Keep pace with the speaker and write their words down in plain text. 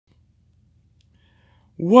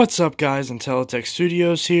What's up guys, Intelitech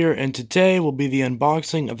Studios here, and today will be the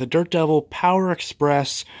unboxing of the Dirt Devil Power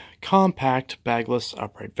Express Compact Bagless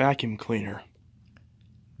Upright Vacuum Cleaner.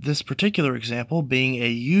 This particular example being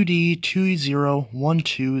a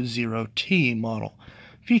UD20120T model,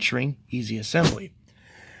 featuring easy assembly.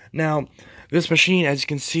 Now, this machine, as you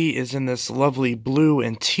can see, is in this lovely blue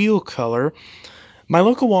and teal color. My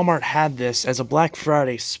local Walmart had this as a Black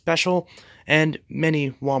Friday special, and many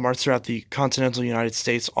Walmarts throughout the continental United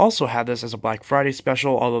States also had this as a Black Friday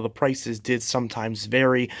special, although the prices did sometimes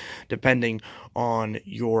vary depending on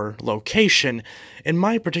your location. In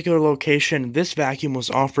my particular location, this vacuum was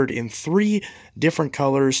offered in 3 different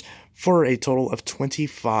colors for a total of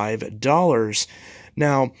 $25.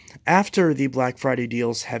 Now, after the Black Friday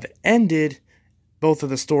deals have ended, both of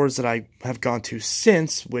the stores that I have gone to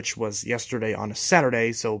since, which was yesterday on a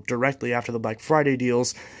Saturday, so directly after the Black Friday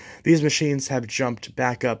deals, these machines have jumped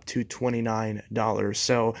back up to $29.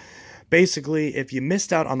 So basically, if you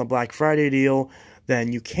missed out on the Black Friday deal,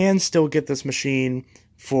 then you can still get this machine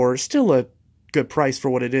for still a good price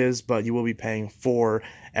for what it is, but you will be paying $4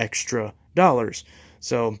 extra.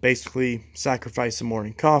 So basically, sacrifice some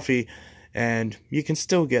morning coffee, and you can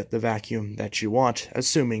still get the vacuum that you want,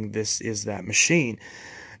 assuming this is that machine.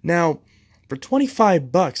 Now, for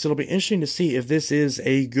 $25, it'll be interesting to see if this is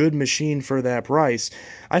a good machine for that price.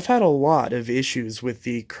 I've had a lot of issues with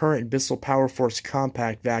the current Bissell PowerForce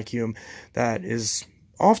compact vacuum that is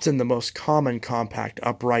often the most common compact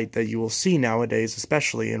upright that you will see nowadays,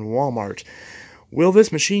 especially in Walmart. Will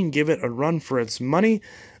this machine give it a run for its money?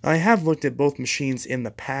 I have looked at both machines in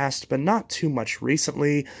the past, but not too much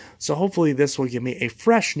recently, so hopefully this will give me a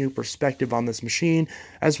fresh new perspective on this machine,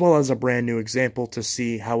 as well as a brand new example to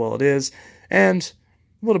see how well it is. And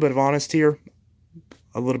a little bit of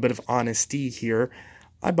honesty here,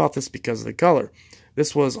 I bought this because of the color.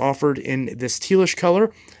 This was offered in this tealish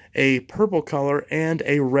color, a purple color, and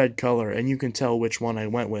a red color, and you can tell which one I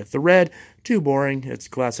went with. The red, too boring, it's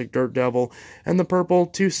classic Dirt Devil, and the purple,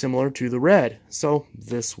 too similar to the red, so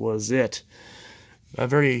this was it. A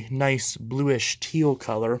very nice bluish teal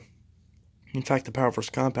color. In fact, the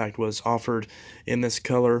PowerForce Compact was offered in this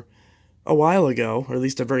color a while ago, or at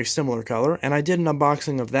least a very similar color, and I did an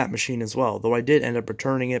unboxing of that machine as well, though I did end up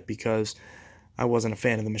returning it because I wasn't a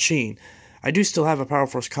fan of the machine. I do still have a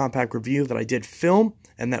PowerForce Compact review that I did film,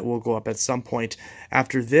 and that will go up at some point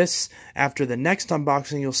after this, after the next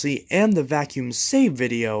unboxing you'll see, and the vacuum save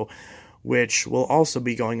video, which will also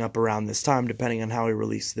be going up around this time, depending on how I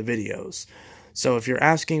release the videos. So if you're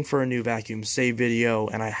asking for a new vacuum save video,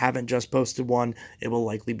 and I haven't just posted one, it will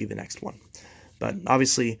likely be the next one. But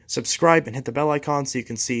obviously, subscribe and hit the bell icon so you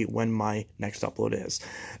can see when my next upload is.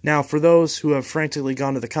 Now, for those who have frantically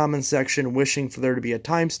gone to the comments section wishing for there to be a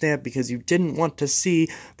timestamp because you didn't want to see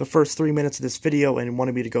the first 3 minutes of this video and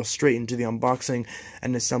wanted me to go straight into the unboxing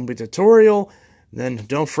and assembly tutorial, then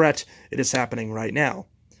don't fret, it is happening right now.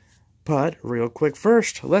 But real quick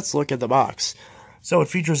first, let's look at the box. So it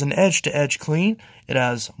features an edge-to-edge clean, it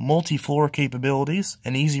has multi-floor capabilities,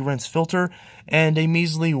 an easy rinse filter, and a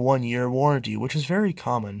measly 1-year warranty, which is very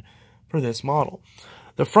common for this model.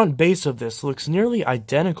 The front base of this looks nearly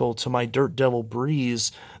identical to my Dirt Devil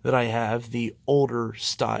Breeze that I have, the older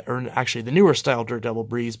style, or actually the newer style Dirt Devil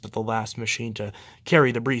Breeze, but the last machine to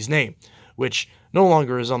carry the Breeze name, which no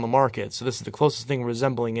longer is on the market, so this is the closest thing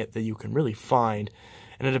resembling it that you can really find.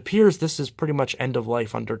 And it appears this is pretty much end of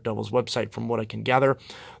life on Dirt Devil's website from what I can gather,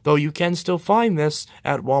 though you can still find this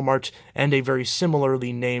at Walmart and a very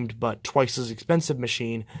similarly named but twice as expensive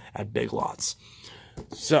machine at Big Lots.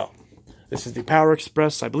 So, this is the Power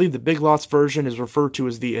Express. I believe the Big Lots version is referred to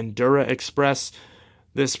as the Endura Express.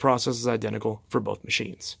 This process is identical for both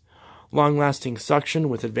machines. Long-lasting suction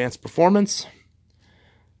with advanced performance.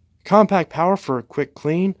 Compact power for a quick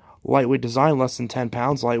clean. Lightweight design, less than 10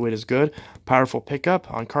 pounds, lightweight is good. Powerful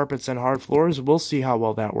pickup on carpets and hard floors, we'll see how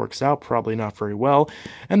well that works out, probably not very well.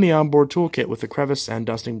 And the onboard toolkit with the crevice and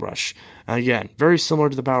dusting brush. Again, very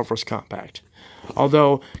similar to the PowerForce Compact.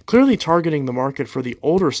 Although, clearly targeting the market for the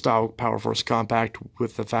older style PowerForce Compact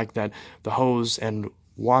with the fact that the hose and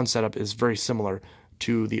wand setup is very similar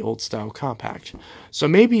to the old style Compact. So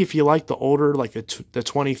maybe if you like the older, like the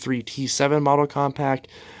 23 T7 model Compact,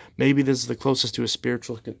 maybe this is the closest to a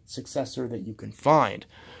spiritual successor that you can find.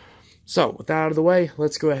 So, with that out of the way,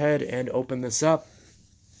 let's go ahead and open this up.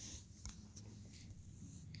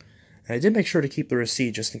 And I did make sure to keep the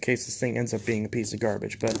receipt just in case this thing ends up being a piece of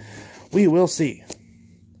garbage, but we will see.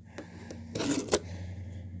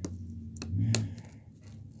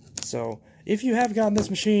 So, if you have gotten this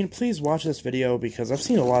machine, please watch this video, because I've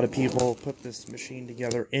seen a lot of people put this machine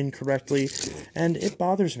together incorrectly, and it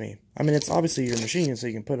bothers me. I mean, it's obviously your machine, so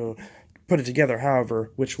you can put it together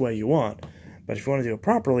however, which way you want. But if you want to do it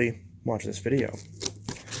properly, watch this video.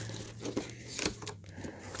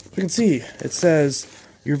 You can see, it says,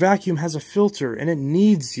 your vacuum has a filter, and it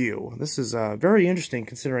needs you. This is very interesting,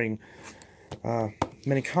 considering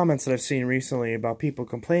many comments that I've seen recently about people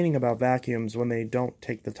complaining about vacuums when they don't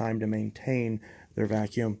take the time to maintain their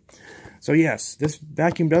vacuum. So yes, this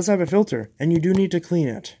vacuum does have a filter, and you do need to clean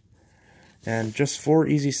it. And just 4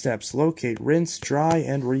 easy steps: locate, rinse, dry,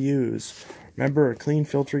 and reuse. Remember, a clean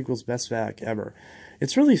filter equals best vac ever.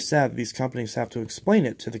 It's really sad that these companies have to explain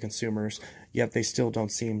it to the consumers, yet they still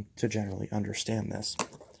don't seem to generally understand this.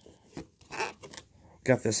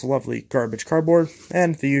 Got this lovely garbage cardboard,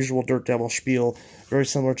 and the usual Dirt Devil spiel, very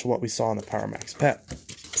similar to what we saw in the Power Max Pet.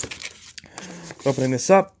 Opening this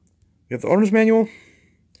up, we have the owner's manual.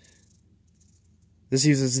 This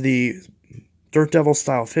uses the Dirt Devil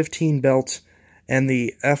style 15 belt and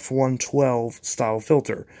the F112 style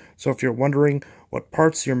filter. So if you're wondering what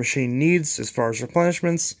parts your machine needs as far as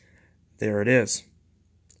replenishments, there it is.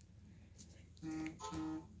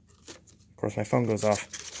 Of course, my phone goes off.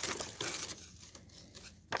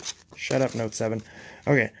 Shut up, Note 7.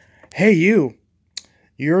 Okay. Hey, you!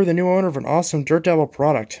 You're the new owner of an awesome Dirt Devil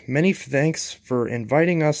product. Many thanks for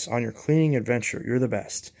inviting us on your cleaning adventure. You're the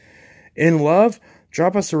best. In love,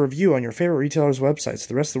 drop us a review on your favorite retailer's website so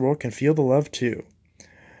the rest of the world can feel the love too.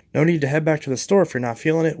 No need to head back to the store if you're not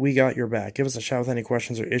feeling it. We got your back. Give us a shout with any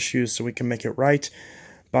questions or issues so we can make it right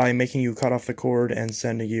by making you cut off the cord and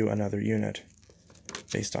sending you another unit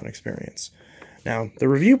based on experience. Now, the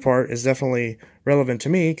review part is definitely relevant to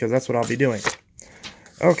me, because that's what I'll be doing.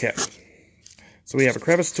 Okay. So we have a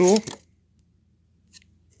crevice tool.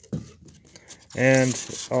 And,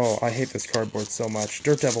 oh, I hate this cardboard so much.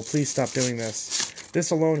 Dirt Devil, please stop doing this. This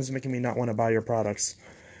alone is making me not want to buy your products.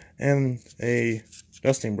 And a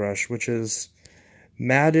dusting brush, which is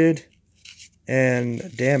matted and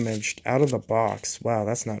damaged out of the box. Wow,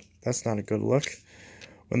 that's not a good look.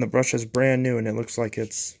 When the brush is brand new and it looks like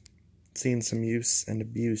it's seen some use and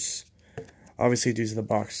abuse. Obviously due to the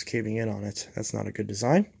box caving in on it. That's not a good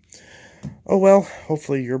design. Oh well,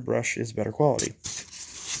 hopefully your brush is better quality.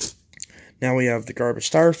 Now we have the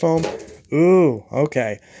garbage styrofoam. Ooh,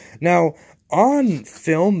 okay. Now, on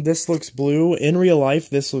film, this looks blue. In real life,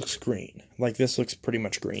 this looks green. Like, this looks pretty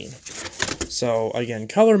much green. So, again,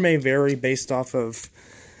 color may vary based off of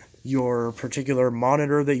your particular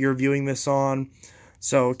monitor that you're viewing this on.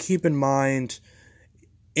 So, keep in mind,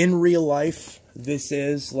 in real life, this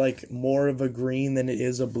is like more of a green than it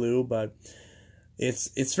is a blue, but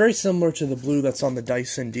it's very similar to the blue that's on the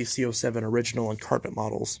Dyson DC07 original and carpet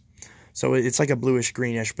models. So it's like a bluish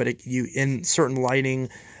greenish, but in certain lighting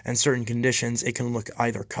and certain conditions, it can look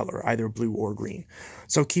either color, either blue or green.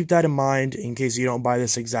 So keep that in mind in case you don't buy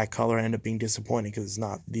this exact color and end up being disappointed because it's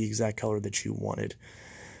not the exact color that you wanted.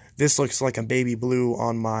 This looks like a baby blue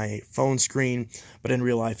on my phone screen, but in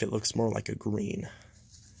real life it looks more like a green.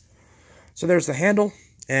 So there's the handle,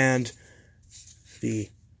 and the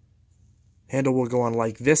handle will go on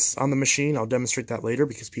like this on the machine. I'll demonstrate that later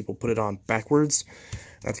because people put it on backwards.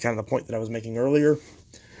 That's kind of the point that I was making earlier.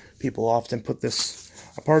 People often put this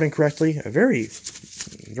apart incorrectly. A very,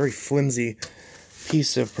 very flimsy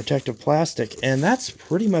piece of protective plastic, and that's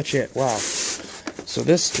pretty much it. Wow. So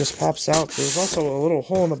this just pops out. There's also a little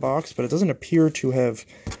hole in the box, but it doesn't appear to have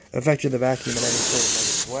affected the vacuum in any sort of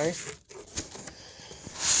negative way.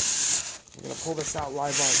 I'm going to pull this out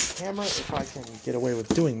live on camera if I can get away with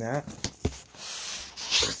doing that.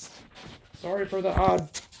 Sorry for the odd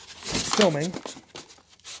filming.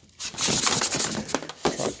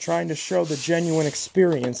 Trying to show the genuine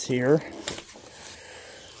experience here.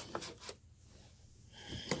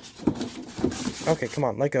 Okay, come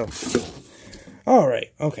on, let go.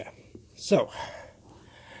 Alright, okay. So,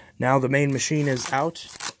 now the main machine is out.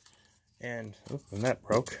 And that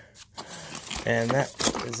broke. And that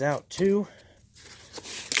is out too.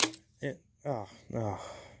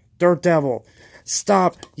 Dirt Devil,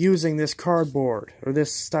 stop using this cardboard or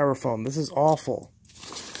this styrofoam. This is awful.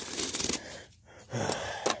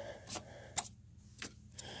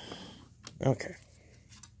 Okay.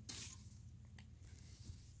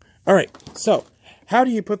 Alright, so how do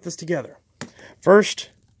you put this together? First,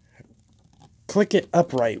 click it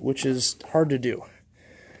upright, which is hard to do.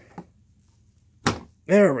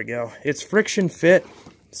 There we go. It's friction fit,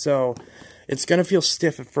 so it's going to feel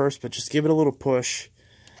stiff at first, but just give it a little push,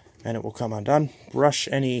 and it will come undone. Brush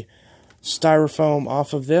any styrofoam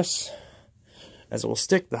off of this, as it will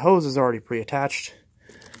stick. The hose is already pre-attached.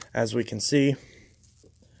 as we can see.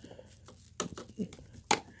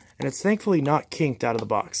 And it's thankfully not kinked out of the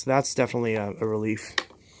box. That's definitely a relief.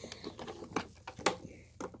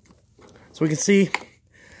 So we can see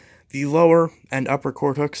the lower and upper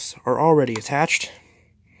cord hooks are already attached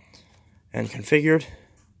and configured.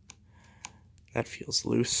 That feels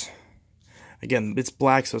loose. Again, it's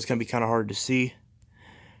black, so it's going to be kind of hard to see.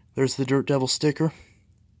 There's the Dirt Devil sticker.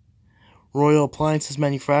 Royal Appliances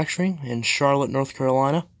Manufacturing in Charlotte, North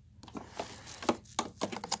Carolina.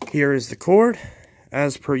 Here is the cord.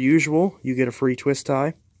 As per usual, you get a free twist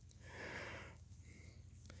tie.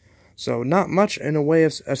 So not much in a way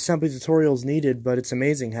of assembly tutorials needed, but it's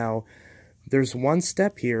amazing how there's one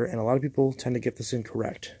step here, and a lot of people tend to get this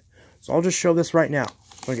incorrect. So I'll just show this right now.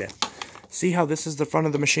 Okay, see how this is the front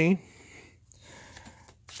of the machine?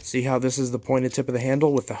 See how this is the pointed tip of the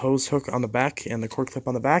handle with the hose hook on the back and the cord clip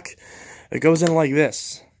on the back? It goes in like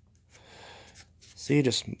this. See,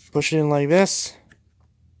 just push it in like this,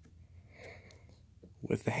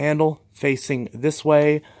 with the handle facing this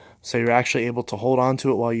way, so you're actually able to hold on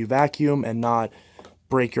to it while you vacuum and not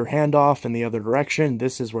break your hand off in the other direction.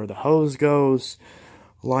 This is where the hose goes.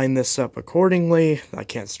 Line this up accordingly. I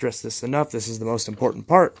can't stress this enough. This is the most important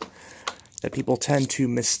part that people tend to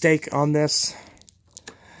mistake on this.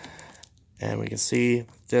 And we can see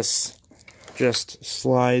this just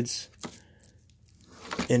slides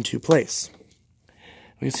into place.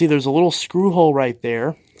 We can see there's a little screw hole right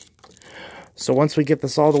there. So once we get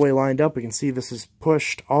this all the way lined up, we can see this is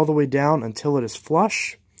pushed all the way down until it is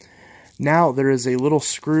flush. Now there is a little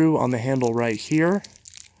screw on the handle right here.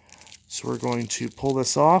 So we're going to pull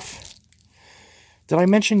this off. Did I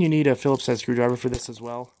mention you need a Phillips head screwdriver for this as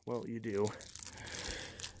well? Well, you do.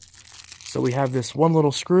 So we have this one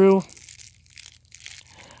little screw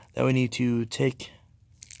that we need to take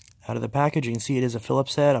out of the package. You can see it is a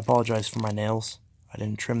Phillips head. I apologize for my nails. I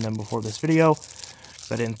didn't trim them before this video.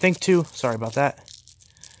 I didn't think to. Sorry about that.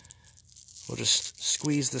 We'll just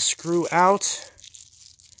squeeze the screw out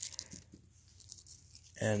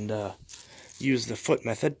and use the foot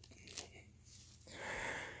method.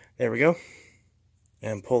 There we go.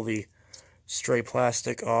 And pull the stray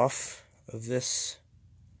plastic off of this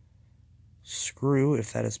screw,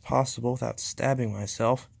 if that is possible, without stabbing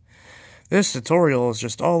myself. This tutorial is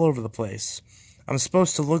just all over the place. I'm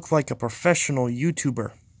supposed to look like a professional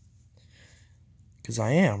YouTuber. Because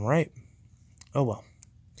I am, right? Oh well.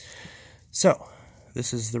 So,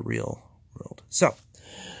 this is the real world. So,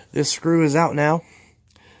 this screw is out now.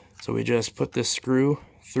 So we just put this screw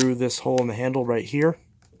through this hole in the handle right here.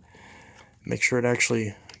 Make sure it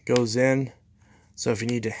actually goes in. So if you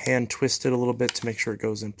need to hand twist it a little bit to make sure it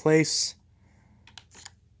goes in place.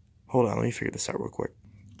 Hold on, let me figure this out real quick.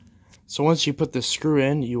 So once you put this screw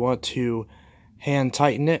in, you want to hand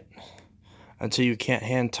tighten it until you can't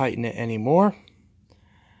hand tighten it anymore.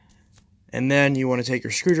 And then you want to take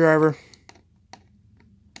your screwdriver,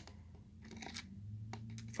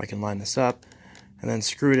 if I can line this up, and then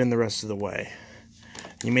screw it in the rest of the way.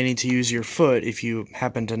 You may need to use your foot if you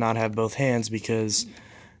happen to not have both hands because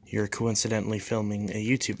you're coincidentally filming a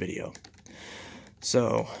YouTube video.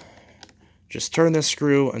 So just turn this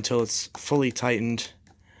screw until it's fully tightened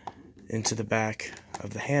into the back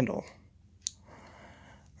of the handle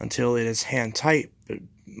until it is hand tight, but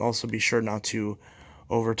also be sure not to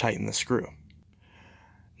over tighten the screw.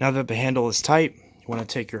 Now that the handle is tight, you want to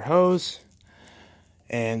take your hose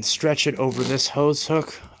and stretch it over this hose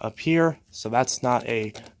hook up here. So that's not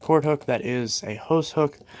a cord hook, that is a hose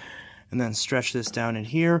hook. And then stretch this down in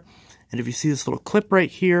here. And if you see this little clip right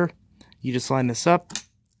here, you just line this up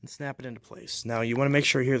and snap it into place. Now you want to make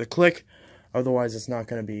sure you hear the click, otherwise it's not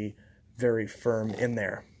going to be very firm in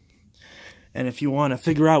there. And if you want to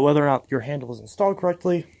figure out whether or not your handle is installed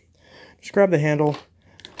correctly, just grab the handle,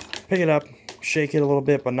 pick it up, shake it a little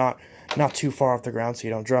bit, but not too far off the ground so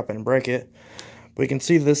you don't drop it and break it. But you can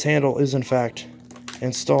see this handle is in fact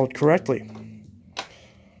installed correctly.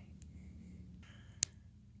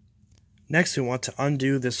 Next, we want to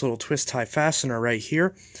undo this little twist tie fastener right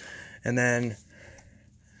here, and then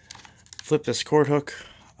flip this cord hook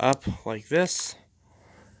up like this,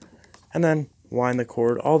 and then wind the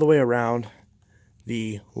cord all the way around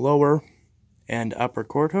the lower and upper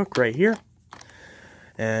cord hook right here,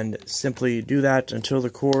 and simply do that until the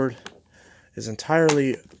cord is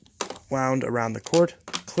entirely wound around the cord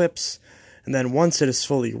clips. And then once it is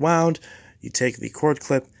fully wound, you take the cord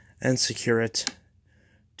clip and secure it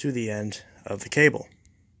to the end of the cable.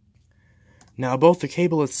 Now both the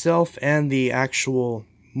cable itself and the actual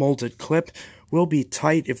molded clip will be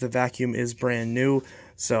tight if the vacuum is brand new,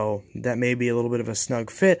 so that may be a little bit of a snug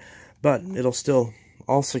fit, but it'll still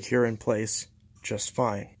all secure in place just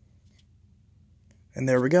fine. And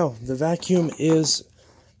there we go. The vacuum is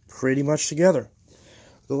pretty much together.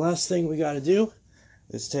 The last thing we got to do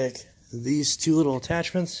is take these two little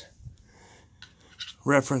attachments,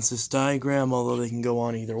 reference this diagram, although they can go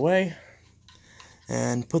on either way,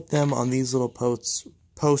 and put them on these little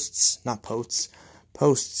posts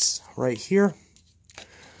right here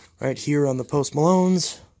on the post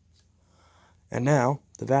Malones. And now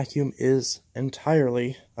the vacuum is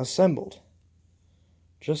entirely assembled,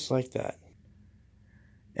 just like that.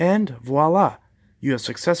 And voila, you have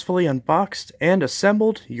successfully unboxed and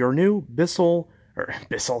assembled your new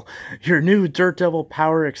your new Dirt Devil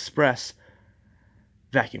Power Express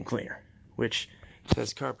vacuum cleaner, which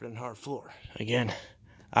says carpet and hard floor. Again,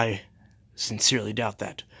 I sincerely doubt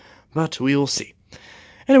that, but we will see.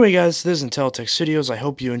 Anyway, guys, this is Intelitech Studios. I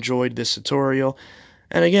hope you enjoyed this tutorial.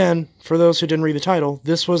 And again, for those who didn't read the title,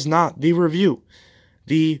 this was not the review.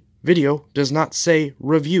 The video does not say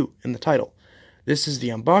review in the title. This is the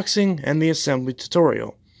unboxing and the assembly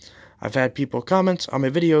tutorial. I've had people comment on my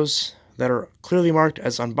videos that are clearly marked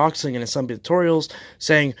as unboxing and assembly tutorials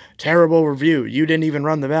saying, terrible review, you didn't even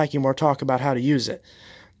run the vacuum or talk about how to use it.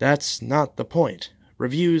 That's not the point.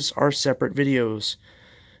 Reviews are separate videos.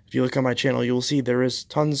 If you look on my channel, you will see there is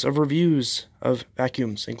tons of reviews of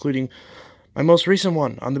vacuums, including my most recent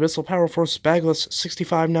one on the Bissell Powerforce Bagless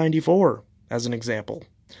 6594 as an example.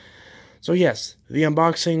 So yes, the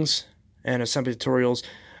unboxings and assembly tutorials,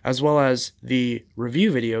 as well as the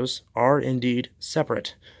review videos, are indeed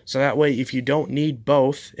separate. So that way, if you don't need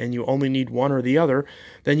both and you only need one or the other,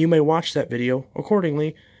 then you may watch that video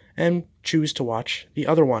accordingly and choose to watch the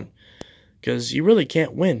other one. Because you really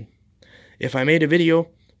can't win. If I made a video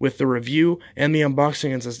with the review and the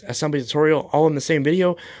unboxing and assembly tutorial all in the same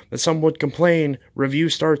video, then some would complain, review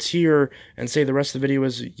starts here, and say the rest of the video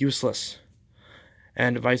is useless.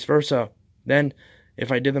 And vice versa. Then,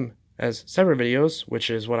 if I did them as separate videos, which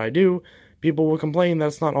is what I do, people will complain that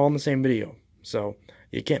it's not all in the same video. So,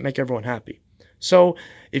 you can't make everyone happy. So,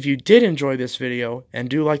 if you did enjoy this video and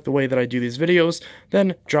do like the way that I do these videos,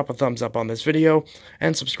 then drop a thumbs up on this video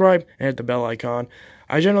and subscribe and hit the bell icon.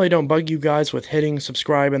 I generally don't bug you guys with hitting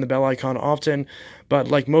subscribe and the bell icon often, but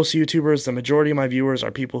like most YouTubers, the majority of my viewers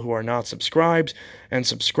are people who are not subscribed, and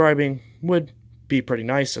subscribing would be pretty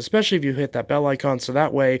nice, especially if you hit that bell icon, so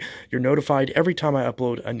that way you're notified every time I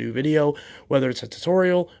upload a new video, whether it's a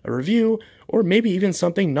tutorial, a review, or maybe even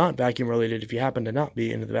something not vacuum related if you happen to not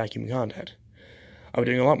be into the vacuum content. I'll be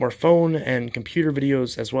doing a lot more phone and computer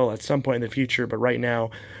videos as well at some point in the future, but right now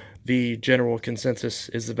the general consensus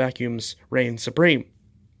is the vacuums reign supreme.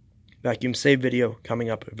 Vacuum save video coming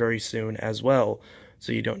up very soon as well,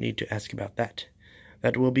 so you don't need to ask about that.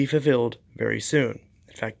 That will be fulfilled very soon.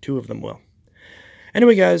 In fact, 2 of them will.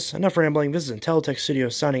 Anyway, guys, enough rambling. This is Intelitech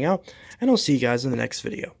Studios signing out, and I'll see you guys in the next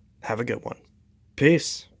video. Have a good one.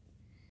 Peace.